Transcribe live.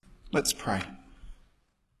Let's pray.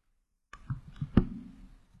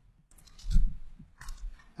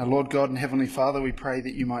 Our Lord God and Heavenly Father, we pray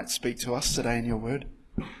that you might speak to us today in your word.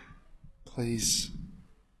 Please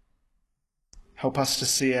help us to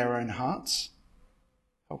see our own hearts.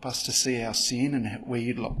 Help us to see our sin and where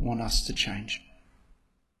you'd want us to change.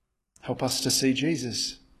 Help us to see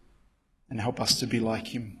Jesus and help us to be like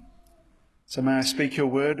him. So may I speak your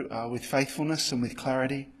word with faithfulness and with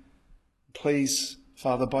clarity. Please,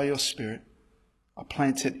 Father, by your Spirit,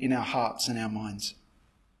 plant it in our hearts and our minds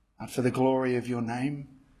for the glory of your name.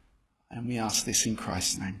 And we ask this in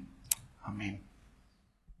Christ's name. Amen.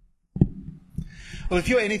 Well, if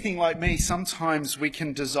you're anything like me, sometimes we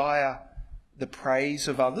can desire the praise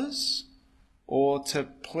of others or to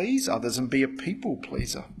please others and be a people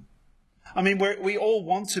pleaser. I mean, we all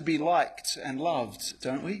want to be liked and loved,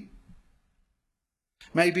 don't we?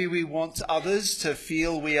 Maybe we want others to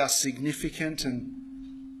feel we are significant, and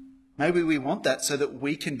maybe we want that so that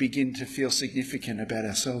we can begin to feel significant about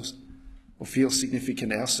ourselves or feel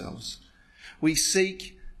significant ourselves. We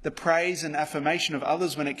seek the praise and affirmation of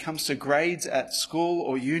others when it comes to grades at school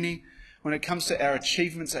or uni, when it comes to our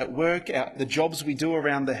achievements at work, the jobs we do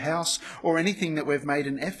around the house, or anything that we've made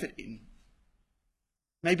an effort in.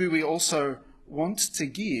 Maybe we also want to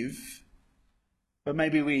give, but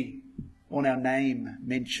maybe we want our name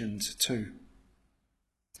mentioned too.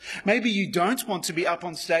 Maybe you don't want to be up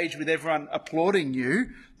on stage with everyone applauding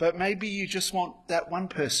you, but maybe you just want that one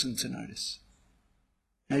person to notice.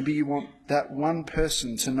 Maybe you want that one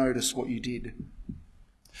person to notice what you did.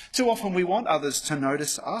 Too often we want others to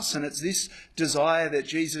notice us, and it's this desire that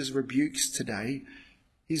Jesus rebukes today.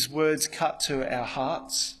 His words cut to our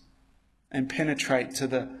hearts and penetrate to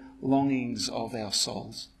the longings of our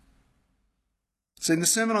souls. So in the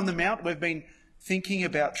Sermon on the Mount, we've been thinking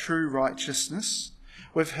about true righteousness.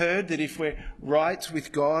 We've heard that if we're right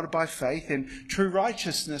with God by faith, then true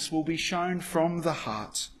righteousness will be shown from the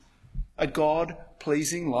heart. A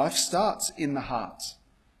God-pleasing life starts in the heart.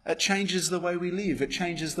 It changes the way we live. It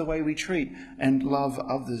changes the way we treat and love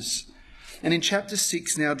others. And in chapter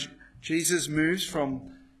 6 now, Jesus moves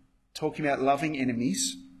from talking about loving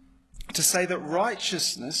enemies to say that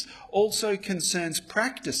righteousness also concerns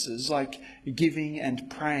practices like giving and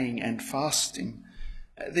praying and fasting.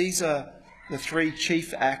 These are the three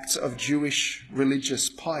chief acts of Jewish religious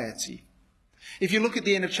piety. If you look at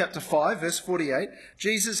the end of chapter 5, verse 48,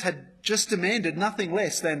 Jesus had just demanded nothing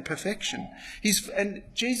less than perfection. And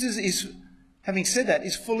Jesus is, having said that,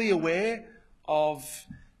 is fully aware of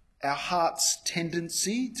our heart's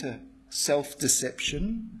tendency to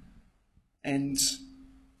self-deception, and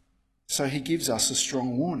so he gives us a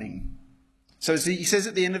strong warning. So he says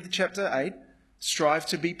at the end of chapter 8, strive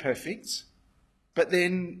to be perfect. But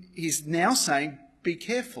then he's now saying, be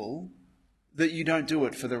careful that you don't do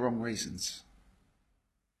it for the wrong reasons.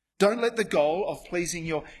 Don't let the goal of pleasing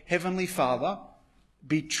your heavenly Father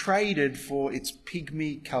be traded for its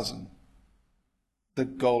pygmy cousin, the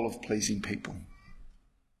goal of pleasing people.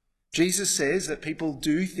 Jesus says that people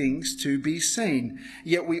do things to be seen,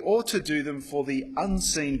 yet we ought to do them for the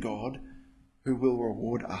unseen God who will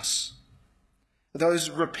reward us. Those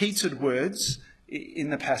repeated words in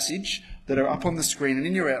the passage that are up on the screen and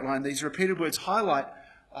in your outline, these repeated words highlight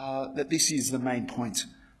that this is the main point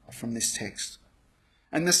from this text.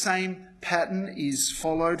 And the same pattern is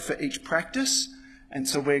followed for each practice, and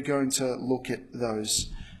so we're going to look at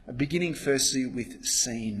those, beginning firstly with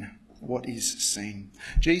seen. What is seen?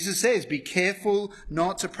 Jesus says, be careful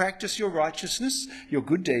not to practice your righteousness, your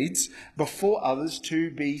good deeds, before others to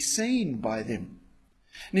be seen by them.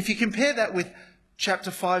 And if you compare that with chapter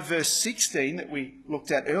 5, verse 16 that we looked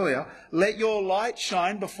at earlier, let your light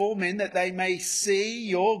shine before men that they may see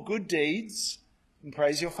your good deeds and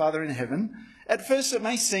praise your Father in heaven. At first it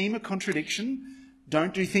may seem a contradiction.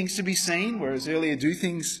 Don't do things to be seen, whereas earlier do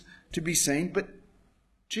things to be seen. But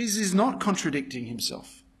Jesus is not contradicting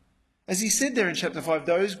himself. As he said there in chapter 5,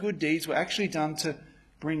 those good deeds were actually done to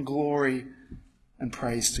bring glory and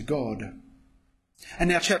praise to God. And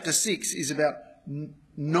now chapter 6 is about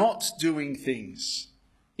not doing things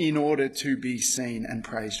in order to be seen and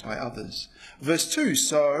praised by others. Verse 2,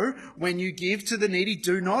 so when you give to the needy,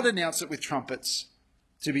 do not announce it with trumpets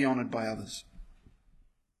to be honoured by others.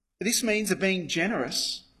 This means that being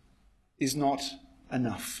generous is not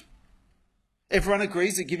enough. Everyone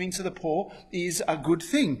agrees that giving to the poor is a good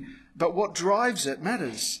thing, but what drives it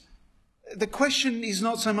matters. The question is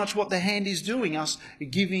not so much what the hand is doing, us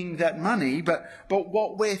giving that money, but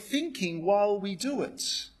what we're thinking while we do it.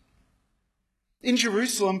 In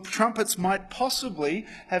Jerusalem, trumpets might possibly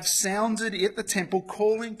have sounded at the temple,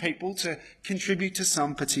 calling people to contribute to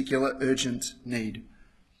some particular urgent need.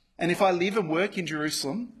 And if I live and work in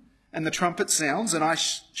Jerusalem and the trumpet sounds and I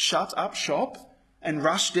shut up shop and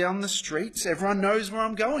rush down the streets, everyone knows where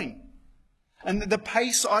I'm going. And the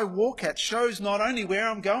pace I walk at shows not only where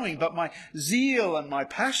I'm going, but my zeal and my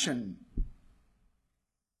passion.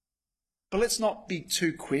 But let's not be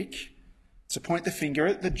too quick to point the finger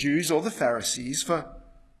at the Jews or the Pharisees, for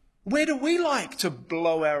where do we like to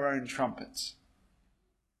blow our own trumpets,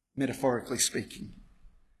 metaphorically speaking,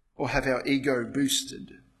 or have our ego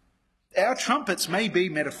boosted? Our trumpets may be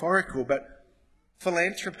metaphorical, but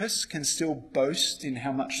philanthropists can still boast in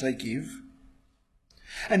how much they give.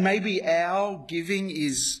 And maybe our giving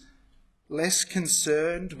is less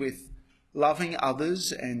concerned with loving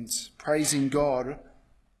others and praising God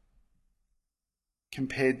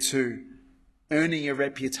compared to earning a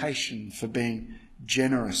reputation for being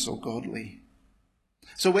generous or godly.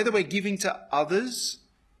 So whether we're giving to others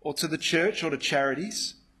or to the church or to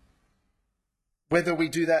charities, whether we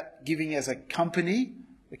do that giving as a company,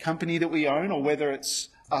 the company that we own, or whether it's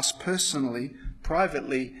us personally,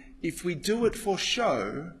 privately, if we do it for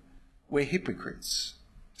show, we're hypocrites,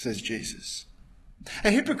 says Jesus.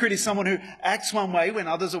 A hypocrite is someone who acts one way when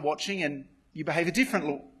others are watching and you behave a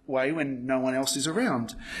different way when no one else is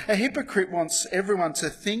around. A hypocrite wants everyone to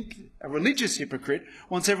think, a religious hypocrite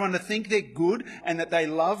wants everyone to think they're good and that they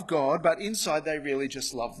love God, but inside they really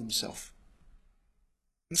just love themselves.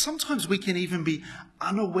 And sometimes we can even be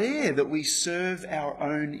unaware that we serve our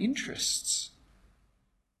own interests.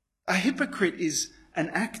 A hypocrite is an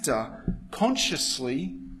actor,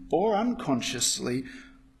 consciously or unconsciously,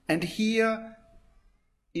 and here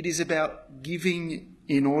it is about giving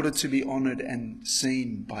in order to be honoured and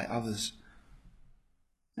seen by others.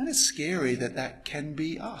 And it's scary that that can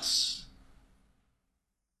be us.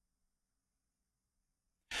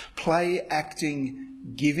 Play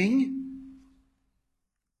acting giving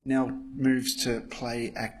now moves to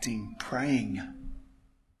play acting praying.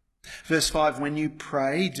 Verse 5, when you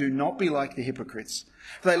pray, do not be like the hypocrites.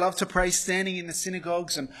 For they love to pray standing in the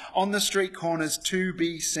synagogues and on the street corners to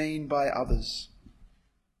be seen by others.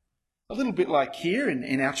 A little bit like here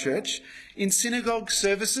in our church. In synagogue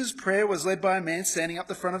services, prayer was led by a man standing up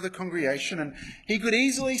the front of the congregation, and he could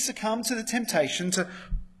easily succumb to the temptation to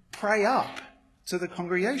pray up to the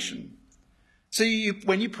congregation. So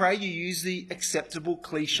when you pray, you use the acceptable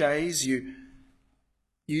cliches, you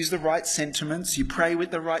use the right sentiments, you pray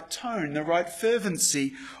with the right tone, the right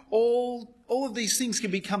fervency. All of these things can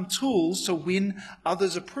become tools to win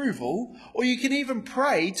others' approval, or you can even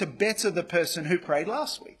pray to better the person who prayed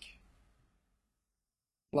last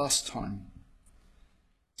time.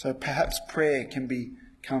 So perhaps prayer can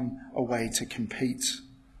become a way to compete.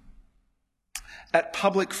 At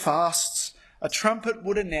public fasts, a trumpet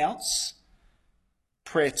would announce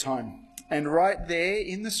prayer time. And right there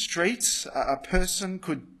in the streets, a person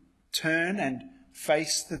could turn and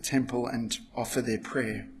face the temple and offer their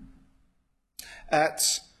prayer.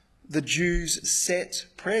 At the Jews' set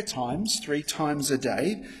prayer times, 3 times a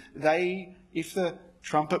day, if the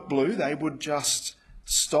trumpet blew, they would just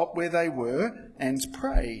stop where they were and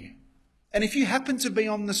pray. And if you happen to be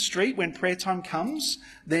on the street when prayer time comes,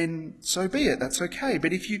 then so be it, that's okay.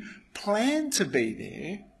 But if you plan to be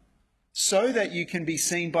there so that you can be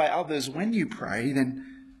seen by others when you pray, then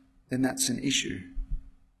that's an issue.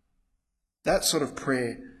 That sort of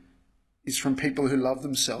prayer is from people who love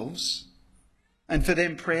themselves, and for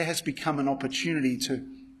them prayer has become an opportunity to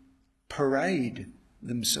parade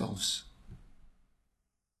themselves.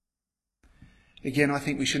 Again, I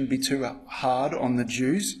think we shouldn't be too hard on the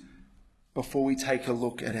Jews before we take a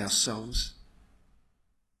look at ourselves.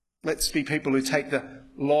 Let's be people who take the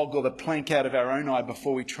log or the plank out of our own eye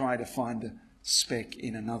before we try to find a speck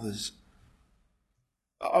in another's.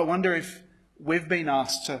 I wonder if we've been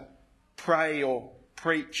asked to pray or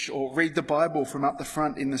preach or read the Bible from up the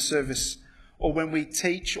front in the service, or when we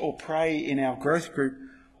teach or pray in our growth group,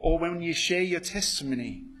 or when you share your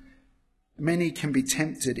testimony. Many can be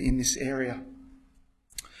tempted in this area.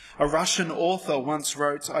 A Russian author once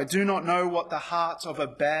wrote, "I do not know what the heart of a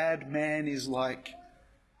bad man is like,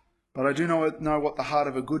 but I do know what the heart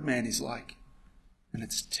of a good man is like, and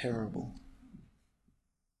it's terrible."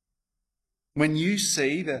 When you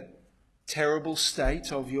see the terrible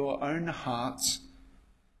state of your own heart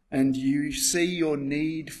and you see your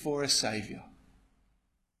need for a saviour,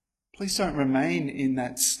 please don't remain in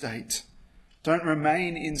that state. Don't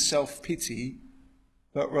remain in self-pity,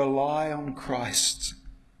 but rely on Christ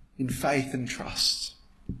in faith and trust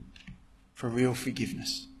for real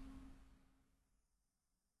forgiveness.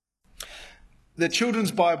 The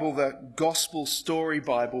Children's Bible, the Gospel Story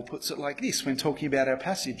Bible, puts it like this when talking about our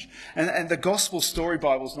passage. And the Gospel Story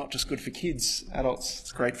Bible is not just good for kids, adults.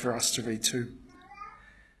 It's great for us to read too.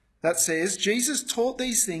 That says, Jesus taught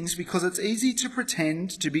these things because it's easy to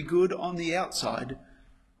pretend to be good on the outside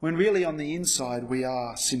when really on the inside we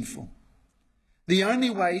are sinful. The only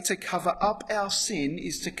way to cover up our sin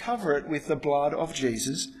is to cover it with the blood of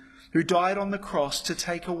Jesus, who died on the cross to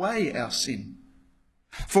take away our sin.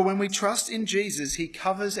 For when we trust in Jesus, he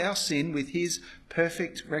covers our sin with his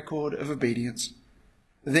perfect record of obedience.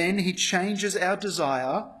 Then he changes our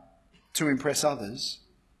desire to impress others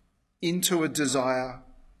into a desire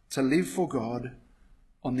to live for God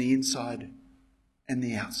on the inside and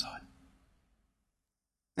the outside.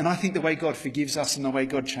 And I think the way God forgives us and the way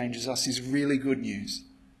God changes us is really good news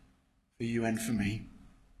for you and for me.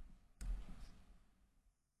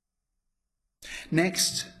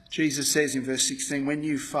 Next, Jesus says in verse 16, when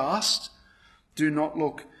you fast, do not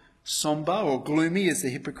look sombre or gloomy as the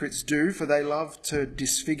hypocrites do, for they love to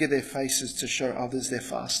disfigure their faces to show others they're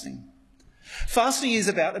fasting. Fasting is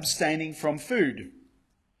about abstaining from food.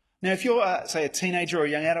 Now, if you're, say, a teenager or a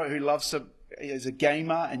young adult who is a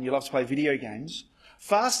gamer and you love to play video games,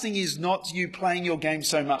 fasting is not you playing your game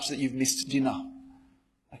so much that you've missed dinner.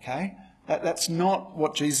 Okay? That's not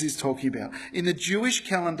what Jesus is talking about. In the Jewish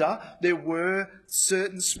calendar, there were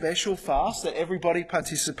certain special fasts that everybody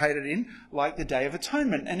participated in, like the Day of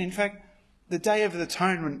Atonement. And in fact, the Day of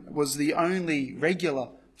Atonement was the only regular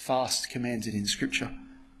fast commanded in Scripture.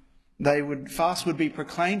 Fast would be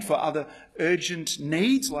proclaimed for other urgent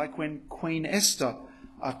needs, like when Queen Esther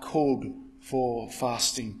called for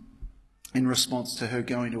fasting in response to her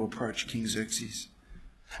going to approach King Xerxes.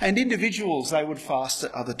 And individuals, they would fast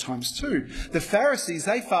at other times too. The Pharisees,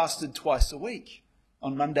 they fasted twice a week,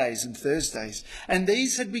 on Mondays and Thursdays. And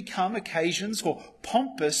these had become occasions for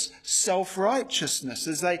pompous self-righteousness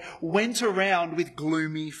as they went around with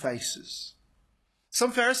gloomy faces.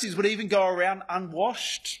 Some Pharisees would even go around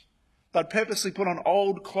unwashed. They'd purposely put on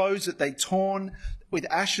old clothes that they'd torn with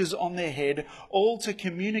ashes on their head, all to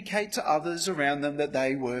communicate to others around them that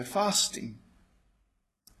they were fasting.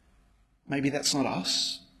 Maybe that's not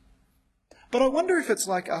us. But I wonder if it's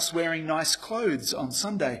like us wearing nice clothes on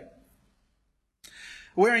Sunday.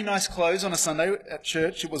 Wearing nice clothes on a Sunday at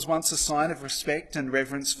church, it was once a sign of respect and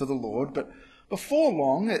reverence for the Lord, but before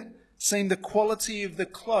long it seemed the quality of the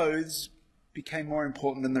clothes became more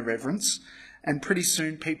important than the reverence, and pretty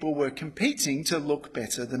soon people were competing to look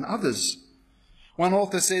better than others. One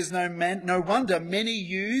author says, no wonder many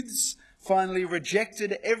youths finally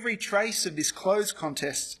rejected every trace of this clothes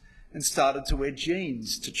contest and started to wear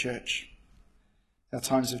jeans to church. Our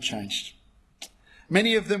times have changed.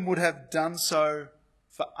 Many of them would have done so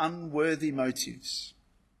for unworthy motives,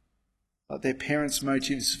 but their parents'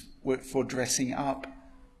 motives for dressing up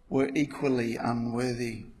were equally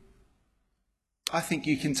unworthy. I think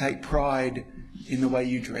you can take pride in the way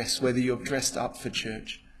you dress, whether you've dressed up for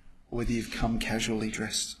church or whether you've come casually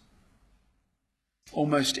dressed.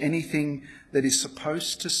 Almost anything that is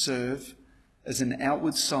supposed to serve as an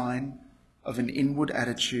outward sign of an inward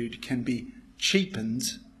attitude can be cheapened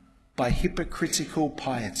by hypocritical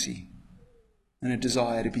piety and a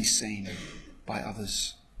desire to be seen by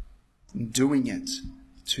others, and doing it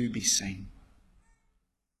to be seen.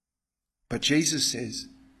 But Jesus says,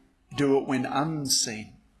 do it when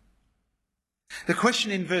unseen. The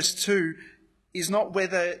question in verse 2 is not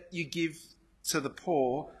whether you give to the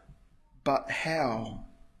poor, but how.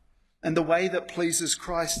 And the way that pleases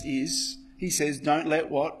Christ is, he says, don't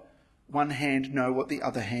let what one hand know what the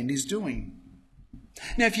other hand is doing.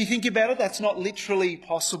 Now, if you think about it, that's not literally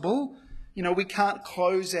possible. You know, we can't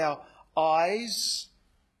close our eyes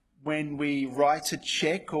when we write a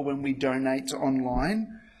check or when we donate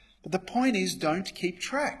online. But the point is, don't keep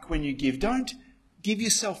track when you give. Don't give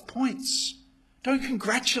yourself points. Don't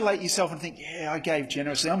congratulate yourself and think, yeah, I gave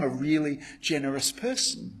generously. I'm a really generous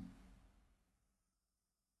person.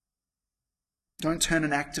 Don't turn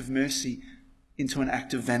an act of mercy into an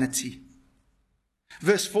act of vanity.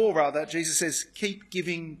 Verse 4, rather, Jesus says, keep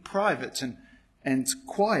giving private and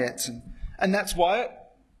quiet. And that's why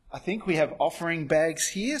I think we have offering bags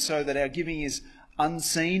here so that our giving is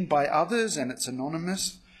unseen by others and it's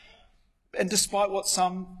anonymous. And despite what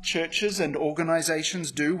some churches and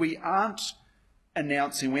organisations do, we aren't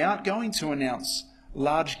going to announce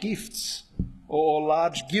large gifts or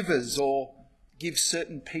large givers or give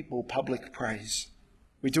certain people public praise.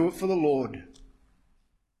 We do it for the Lord,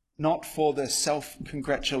 not for the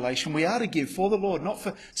self-congratulation. We are to give for the Lord, not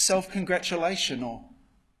for self-congratulation or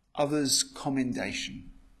others'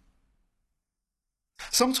 commendation.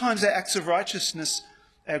 Sometimes our acts of righteousness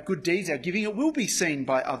our good deeds, our giving, it will be seen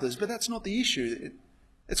by others, but that's not the issue.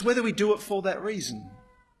 It's whether we do it for that reason.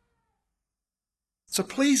 So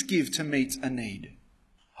please give to meet a need.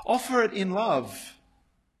 Offer it in love.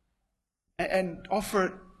 And offer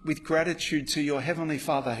it with gratitude to your Heavenly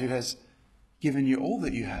Father who has given you all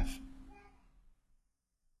that you have.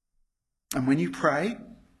 And when you pray,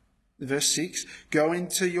 verse 6, go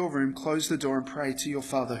into your room, close the door and pray to your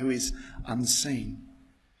Father who is unseen.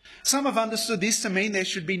 Some have understood this to mean there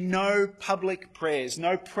should be no public prayers,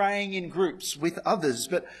 no praying in groups with others.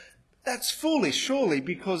 But that's foolish, surely,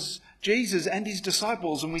 because Jesus and his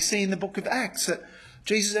disciples, and we see in the book of Acts that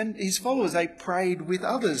Jesus and his followers, they prayed with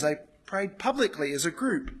others. They prayed publicly as a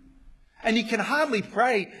group. And you can hardly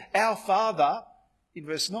pray, Our Father, in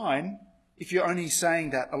verse 9, if you're only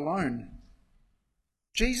saying that alone.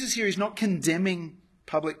 Jesus here is not condemning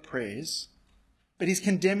public prayers, but he's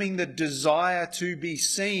condemning the desire to be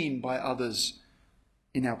seen by others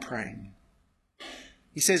in our praying.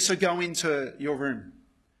 He says, so go into your room.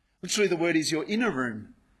 Literally the word is your inner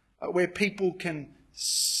room, where people can't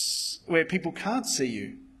see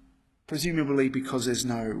you, presumably because there's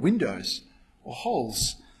no windows or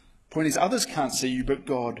holes. Point is, others can't see you, but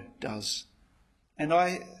God does. And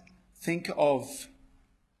I think of,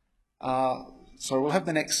 so we'll have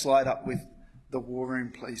the next slide up with the war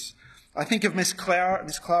room, please. I think of Miss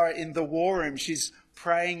Clara in the war room. She's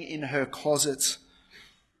praying in her closet.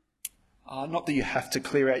 Not that you have to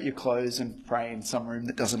clear out your clothes and pray in some room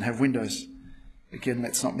that doesn't have windows. Again,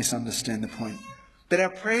 let's not misunderstand the point. But our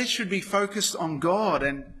prayers should be focused on God,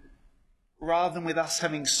 and rather than with us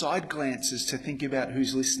having side glances to think about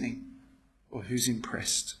who's listening or who's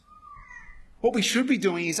impressed. What we should be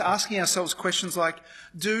doing is asking ourselves questions like,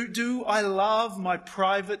 do I love my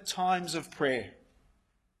private times of prayer?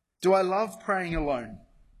 Do I love praying alone?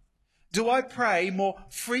 Do I pray more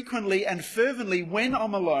frequently and fervently when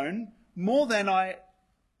I'm alone more than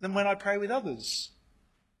when I pray with others?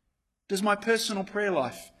 Does my personal prayer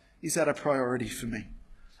life, is that a priority for me?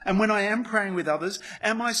 And when I am praying with others,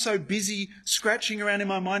 am I so busy scratching around in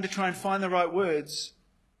my mind to try and find the right words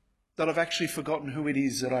that I've actually forgotten who it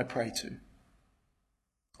is that I pray to?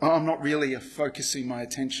 I'm not really focusing my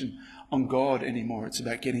attention on God anymore. It's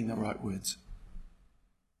about getting the right words.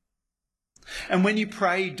 And when you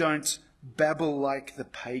pray, don't babble like the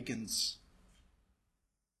pagans.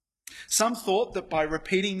 Some thought that by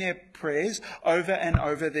repeating their prayers over and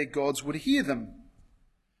over, their gods would hear them.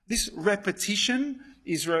 This repetition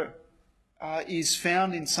is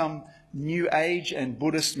found in some New Age and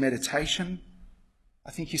Buddhist meditation. I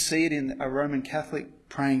think you see it in a Roman Catholic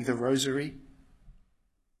praying the rosary.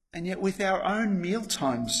 And yet with our own meal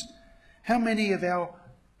times, how many of our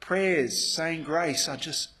prayers saying grace are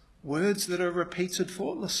just words that are repeated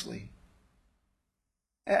thoughtlessly?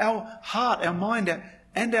 Our heart, our mind,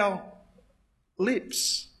 and our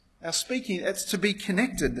lips, our speaking, it's to be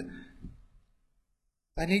connected.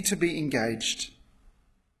 They need to be engaged.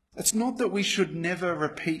 It's not that we should never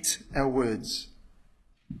repeat our words.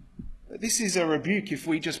 This is a rebuke if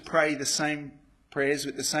we just pray the same prayers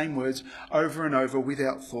with the same words over and over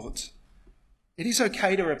without thought. It is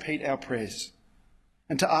okay to repeat our prayers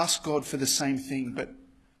and to ask God for the same thing,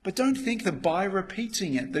 but don't think that by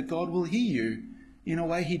repeating it that God will hear you in a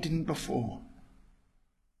way he didn't before.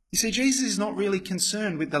 You see, Jesus is not really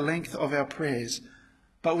concerned with the length of our prayers,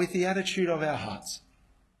 but with the attitude of our hearts.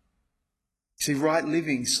 You see, right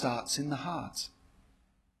living starts in the heart,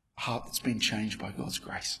 a heart that's been changed by God's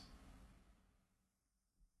grace.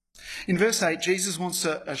 In verse 8, Jesus wants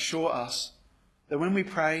to assure us that when we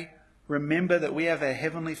pray, remember that we have a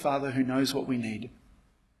Heavenly Father who knows what we need.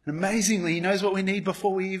 And amazingly, he knows what we need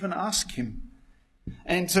before we even ask him.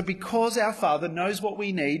 And so because our Father knows what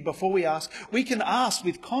we need before we ask, we can ask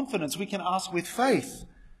with confidence, we can ask with faith.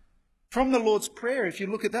 From the Lord's Prayer, if you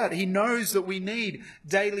look at that, he knows that we need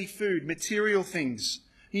daily food, material things.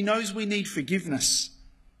 He knows we need forgiveness,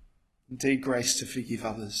 indeed grace to forgive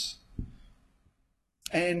others.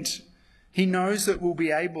 And he knows that we'll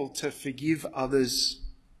be able to forgive others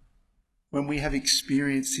when we have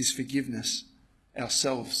experienced his forgiveness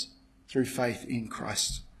ourselves through faith in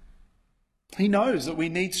Christ. He knows that we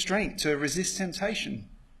need strength to resist temptation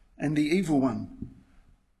and the evil one.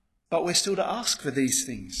 But we're still to ask for these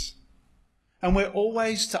things. And we're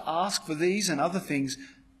always to ask for these and other things,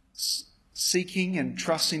 seeking and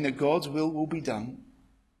trusting that God's will be done.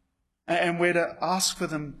 And we're to ask for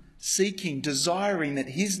them seeking, desiring that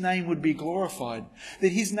his name would be glorified,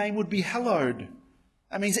 that his name would be hallowed.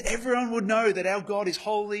 That means everyone would know that our God is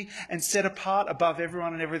holy and set apart above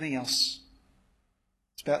everyone and everything else.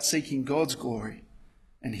 It's about seeking God's glory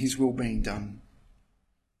and his will being done.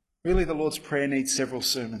 Really, the Lord's Prayer needs several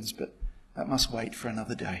sermons, but that must wait for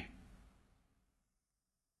another day.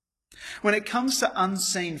 When it comes to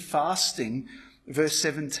unseen fasting, verse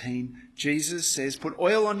 17, Jesus says, "Put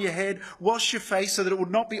oil on your head, wash your face so that it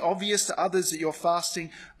would not be obvious to others that you're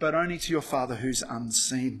fasting, but only to your Father who's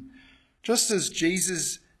unseen." Just as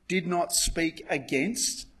Jesus did not speak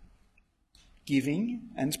against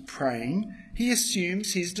giving and praying, he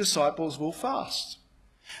assumes his disciples will fast.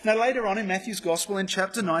 Now, later on in Matthew's Gospel, in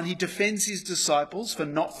chapter 9, he defends his disciples for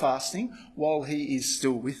not fasting while he is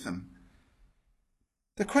still with them.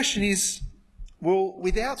 The question is, well,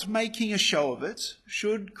 without making a show of it,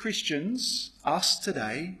 should Christians, us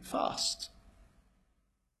today, fast?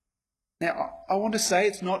 Now, I want to say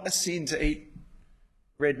it's not a sin to eat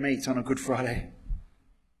red meat on a Good Friday.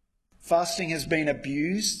 Fasting has been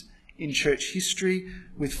abused in church history,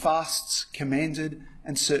 with fasts commanded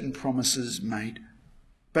and certain promises made.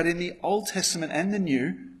 But in the Old Testament and the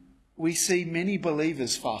New, we see many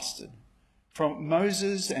believers fasted. From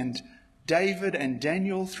Moses and David and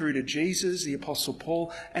Daniel through to Jesus, the Apostle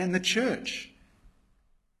Paul, and the church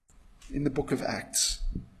in the book of Acts.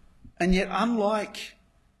 And yet, unlike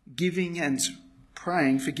giving and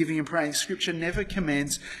praying, Scripture never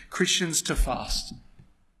commands Christians to fast.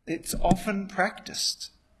 It's often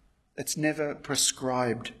practiced. It's never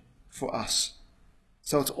prescribed for us.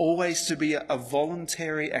 So it's always to be a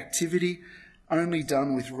voluntary activity, only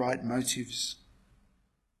done with right motives.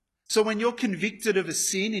 So when you're convicted of a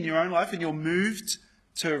sin in your own life and you're moved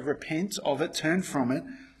to repent of it, turn from it,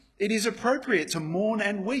 it is appropriate to mourn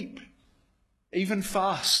and weep, even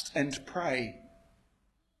fast and pray.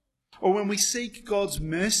 Or when we seek God's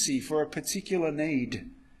mercy for a particular need,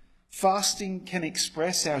 fasting can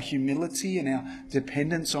express our humility and our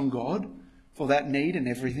dependence on God for that need and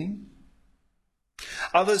everything.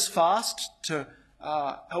 Others fast to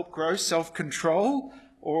help grow self-control,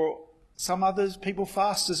 or some others, people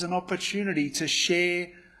fast as an opportunity to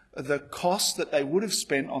share the cost that they would have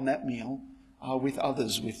spent on that meal with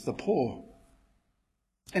others, with the poor.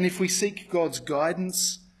 And if we seek God's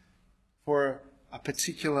guidance for a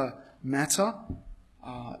particular matter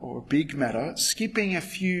or a big matter, skipping a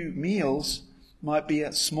few meals might be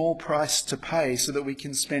a small price to pay so that we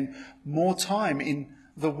can spend more time in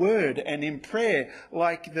the Word and in prayer,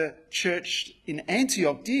 like the church in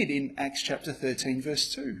Antioch did in Acts chapter 13,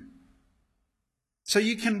 verse 2. So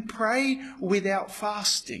you can pray without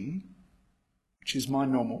fasting, which is my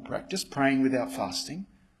normal practice, praying without fasting.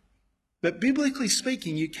 But biblically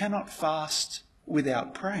speaking, you cannot fast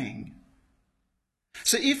without praying.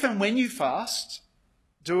 So if and when you fast,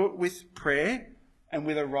 do it with prayer and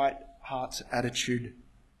with a right heart attitude.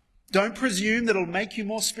 Don't presume that it'll make you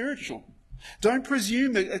more spiritual. Don't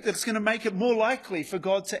presume that it's going to make it more likely for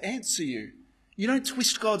God to answer you. You don't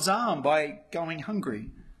twist God's arm by going hungry.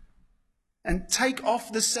 And take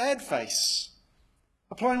off the sad face.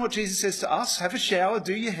 Applying what Jesus says to us, have a shower,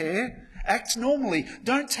 do your hair, act normally.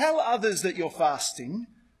 Don't tell others that you're fasting.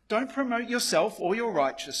 Don't promote yourself or your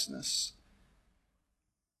righteousness.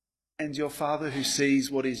 And your Father who sees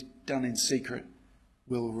what is done in secret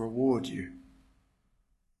will reward you.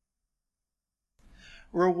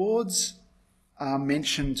 Rewards are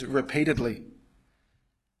mentioned repeatedly.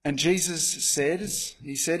 And Jesus said,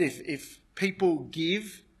 if people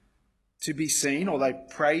give to be seen, or they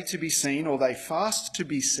pray to be seen, or they fast to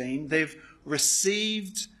be seen, they've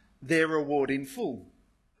received their reward in full.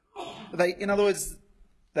 In other words,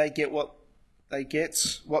 they get what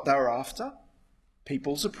they're after,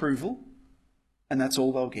 people's approval, and that's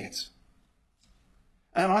all they'll get.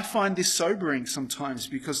 And I find this sobering sometimes,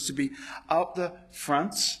 because to be up the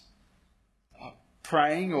front,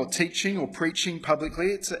 praying or teaching or preaching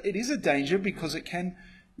publicly, it is a danger, because it can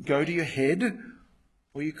go to your head,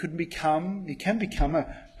 or you can become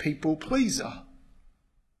a people pleaser.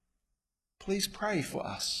 Please pray for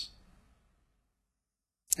us.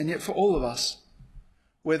 And yet for all of us,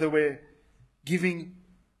 whether we're giving,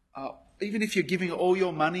 even if you're giving all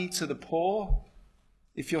your money to the poor,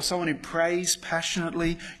 if you're someone who prays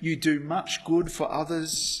passionately, you do much good for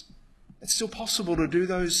others, it's still possible to do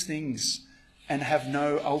those things and have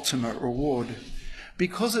no ultimate reward,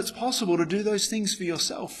 because it's possible to do those things for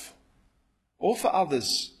yourself or for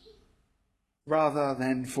others rather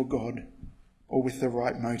than for God, or with the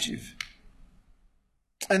right motive.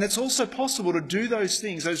 And it's also possible to do those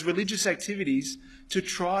things, those religious activities, to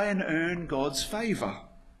try and earn God's favour.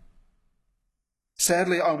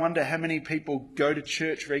 Sadly, I wonder how many people go to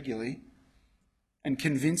church regularly and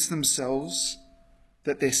convince themselves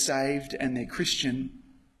that they're saved and they're Christian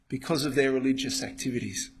because of their religious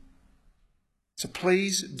activities. So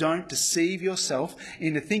please don't deceive yourself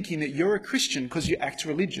into thinking that you're a Christian because you act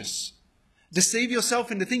religious. Deceive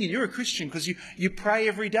yourself into thinking you're a Christian because you pray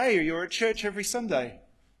every day or you're at church every Sunday.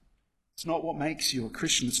 It's not what makes you a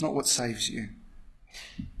Christian. It's not what saves you.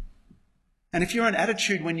 And if you're an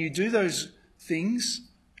attitude when you do those things,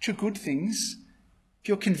 which are good things, if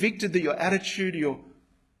you're convicted that your attitude, your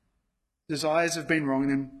desires have been wrong,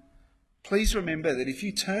 then please remember that if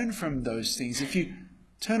you turn from those things, if you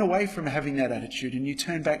turn away from having that attitude and you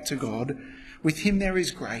turn back to God, with him there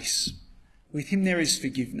is grace. With him there is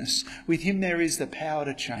forgiveness. With him there is the power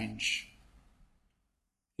to change.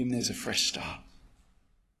 With him there's a fresh start.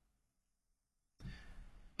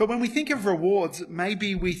 But when we think of rewards,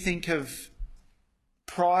 maybe we think of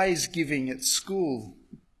prize giving at school.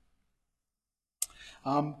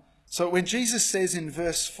 So when Jesus says in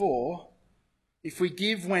verse 4, if we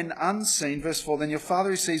give when unseen, verse 4, then your Father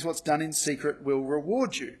who sees what's done in secret will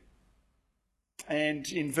reward you.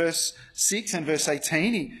 And in verse 6 and verse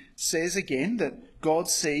 18, he says again that God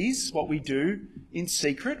sees what we do in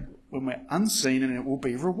secret when we're unseen and it will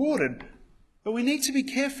be rewarded. But we need to be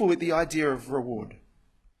careful with the idea of reward.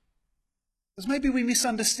 Because maybe we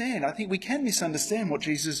misunderstand. I think we can misunderstand what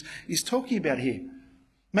Jesus is talking about here.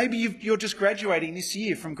 Maybe you're just graduating this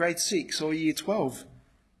year from grade 6 or year 12.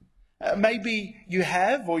 Maybe you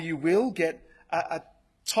have or you will get a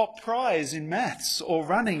top prize in maths or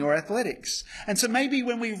running or athletics. And so maybe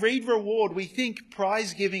when we read reward, we think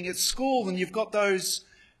prize giving at school and you've got those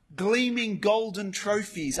gleaming golden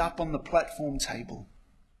trophies up on the platform table.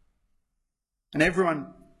 And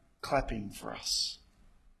everyone clapping for us.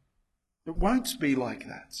 It won't be like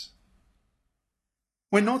that.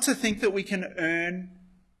 We're not to think that we can earn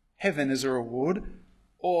heaven as a reward,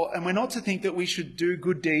 and we're not to think that we should do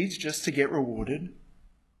good deeds just to get rewarded.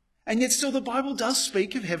 And yet still the Bible does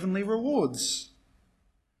speak of heavenly rewards.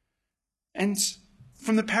 And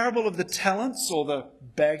from the parable of the talents or the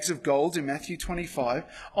bags of gold in Matthew 25,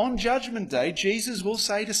 on Judgment Day, Jesus will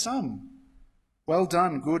say to some, "Well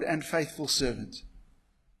done, good and faithful servant.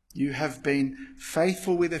 You have been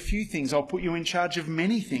faithful with a few things. I'll put you in charge of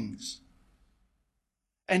many things."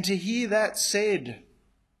 And to hear that said,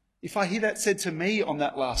 if I hear that said to me on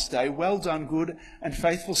that last day, "Well done, good and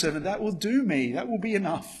faithful servant," that will do me. That will be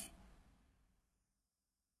enough.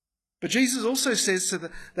 But Jesus also says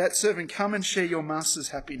to that servant, "Come and share your master's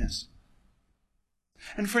happiness."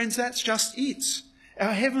 And friends, that's just it.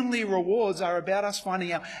 Our heavenly rewards are about us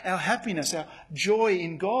finding our happiness, our joy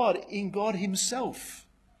in God himself.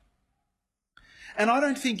 And I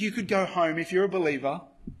don't think you could go home, if you're a believer,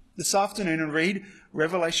 this afternoon and read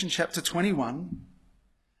Revelation chapter 21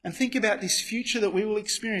 and think about this future that we will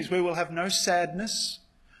experience where we'll have no sadness,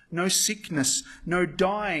 no sickness, no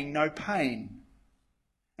dying, no pain,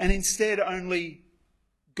 and instead only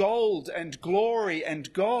gold and glory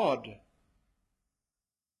and God.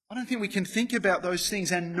 I don't think we can think about those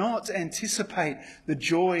things and not anticipate the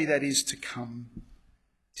joy that is to come.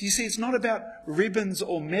 So you see, it's not about ribbons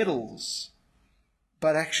or medals,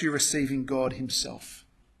 but actually receiving God himself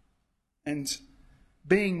and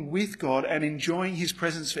being with God and enjoying his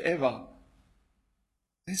presence forever.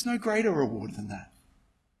 There's no greater reward than that.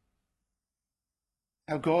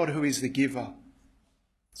 Our God, who is the giver,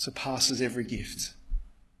 surpasses every gift.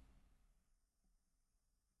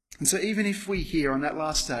 And so even if we hear on that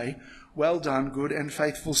last day, "Well done, good and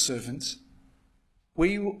faithful servant,"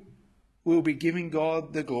 we will be giving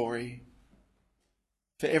God the glory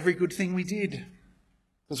for every good thing we did,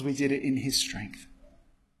 because we did it in his strength.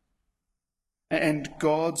 And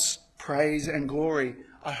God's praise and glory,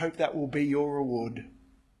 I hope that will be your reward,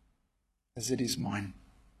 as it is mine.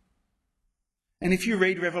 And if you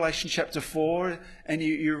read Revelation chapter 4 and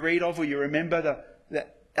you read of or you remember the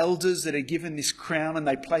elders that are given this crown and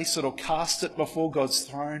they place it or cast it before God's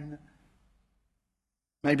throne,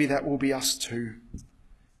 maybe that will be us too.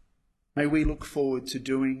 May we look forward to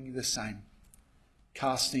doing the same,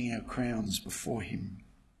 casting our crowns before him.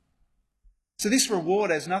 So this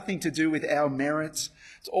reward has nothing to do with our merits.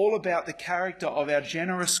 It's all about the character of our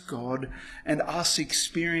generous God and us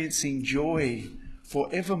experiencing joy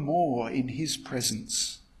forevermore in his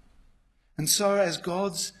presence. And so as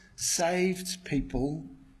God's saved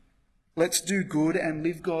people, let's do good and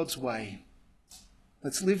live God's way.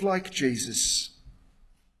 Let's live like Jesus.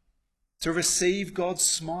 To receive God's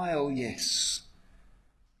smile, yes,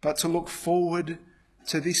 but to look forward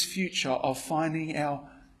to this future of finding our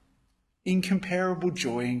incomparable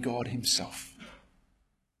joy in God himself.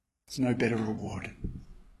 There's no better reward.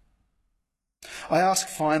 I ask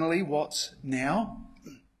finally, what now?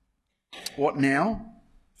 What now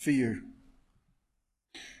for you?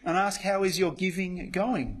 And ask, how is your giving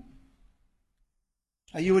going?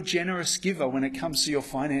 Are you a generous giver when it comes to your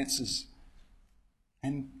finances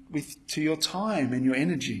and to your time and your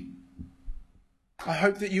energy? I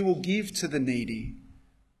hope that you will give to the needy,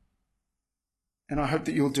 and I hope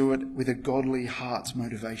that you'll do it with a godly heart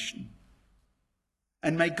motivation.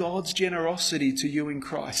 And may God's generosity to you in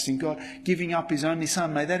Christ, and God giving up his only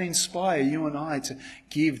Son, may that inspire you and I to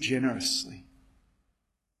give generously,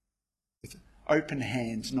 with open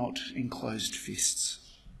hands, not enclosed fists.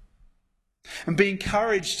 And be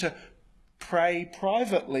encouraged to pray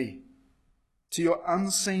privately to your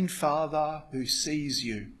unseen Father who sees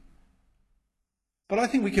you. But I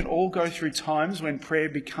think we can all go through times when prayer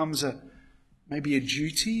becomes maybe a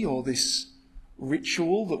duty or this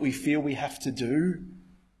ritual that we feel we have to do.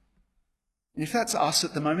 And if that's us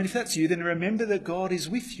at the moment, if that's you, then remember that God is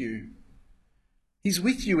with you. He's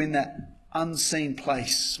with you in that unseen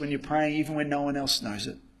place when you're praying, even when no one else knows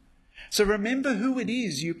it. So remember who it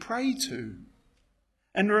is you pray to.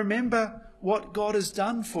 And remember what God has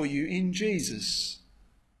done for you in Jesus.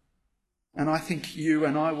 And I think you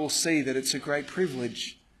and I will see that it's a great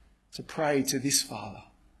privilege to pray to this Father,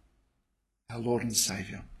 our Lord and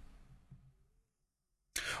Saviour.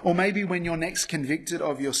 Or maybe when you're next convicted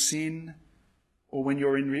of your sin, or when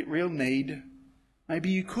you're in real need, maybe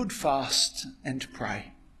you could fast and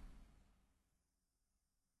pray.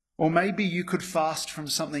 Or maybe you could fast from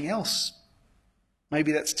something else.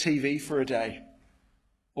 Maybe that's TV for a day,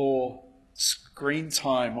 or screen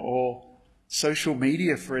time, or social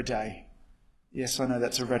media for a day. Yes, I know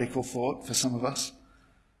that's a radical thought for some of us.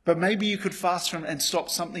 But maybe you could fast from and stop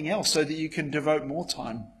something else so that you can devote more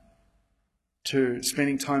time to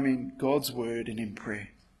spending time in God's word and in prayer.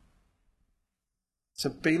 So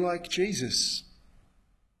be like Jesus.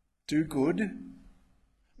 Do good,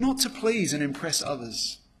 not to please and impress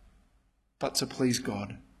others, but to please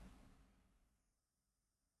God.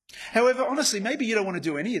 However, honestly, maybe you don't want to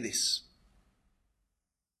do any of this.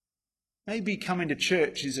 Maybe coming to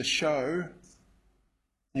church is a show.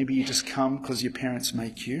 Maybe you just come because your parents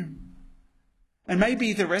make you. And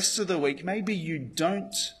maybe the rest of the week, maybe you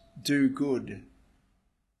don't do good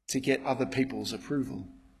to get other people's approval.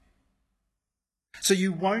 So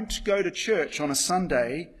you won't go to church on a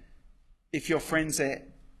Sunday if your friends are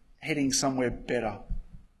heading somewhere better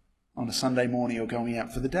on a Sunday morning or going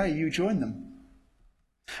out for the day. You join them.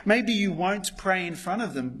 Maybe you won't pray in front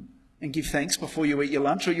of them and give thanks before you eat your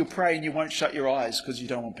lunch, or you'll pray and you won't shut your eyes because you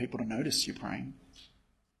don't want people to notice you're praying.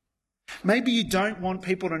 Maybe you don't want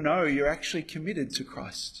people to know you're actually committed to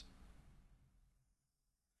Christ.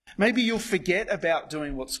 Maybe you'll forget about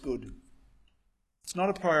doing what's good. It's not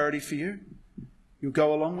a priority for you. You'll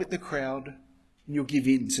go along with the crowd and you'll give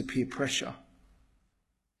in to peer pressure.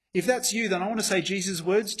 If that's you, then I want to say Jesus'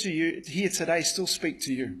 words to you here today still speak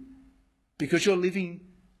to you, because you're living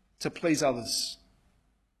to please others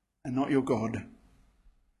and not your God.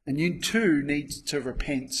 And you too need to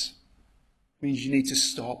repent. It means you need to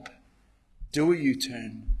stop, do a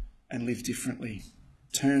U-turn and live differently.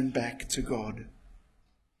 Turn back to God.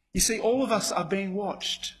 You see, all of us are being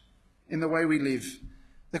watched in the way we live.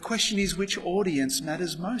 The question is, which audience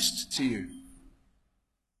matters most to you?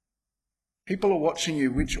 People are watching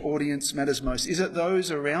you. Which audience matters most? Is it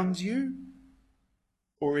those around you,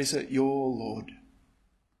 or is it your Lord?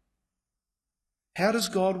 How does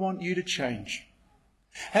God want you to change?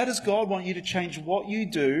 How does God want you to change what you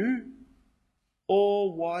do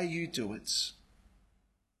or why you do it?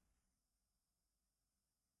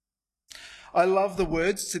 I love the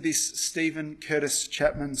words to this Stephen Curtis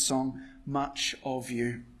Chapman song, Much of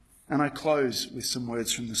You. And I close with some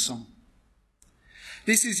words from the song.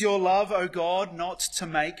 This is your love, O God, not to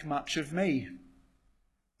make much of me,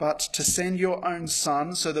 but to send your own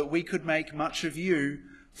Son so that we could make much of you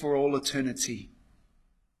for all eternity.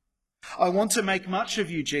 I want to make much of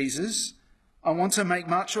you, Jesus. I want to make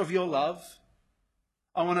much of your love.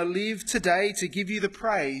 I want to live today to give you the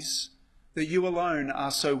praise that you alone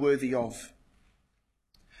are so worthy of.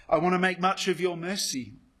 I want to make much of your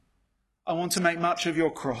mercy. I want to make much of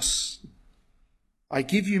your cross. I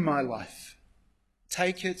give you my life.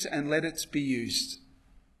 Take it and let it be used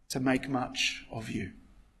to make much of you.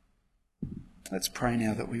 Let's pray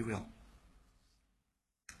now that we will.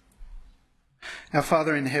 Our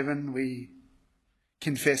Father in heaven, we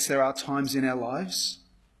confess there are times in our lives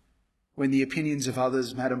when the opinions of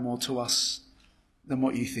others matter more to us than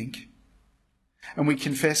what you think. And we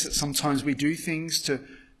confess that sometimes we do things to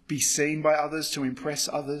be seen by others, to impress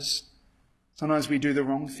others. Sometimes we do the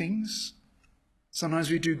wrong things. Sometimes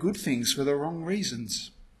we do good things for the wrong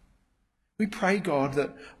reasons. We pray, God,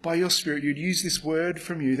 that by your Spirit you'd use this word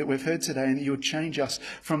from you that we've heard today and that you would change us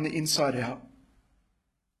from the inside out.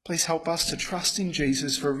 Please help us to trust in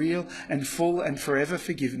Jesus for real and full and forever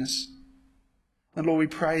forgiveness. And Lord, we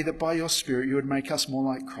pray that by your Spirit you would make us more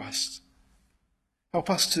like Christ. Help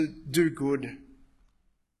us to do good,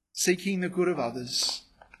 seeking the good of others.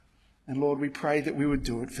 And Lord, we pray that we would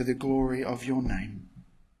do it for the glory of your name.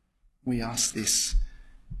 We ask this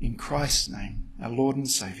in Christ's name, our Lord and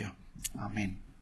Saviour. Amen.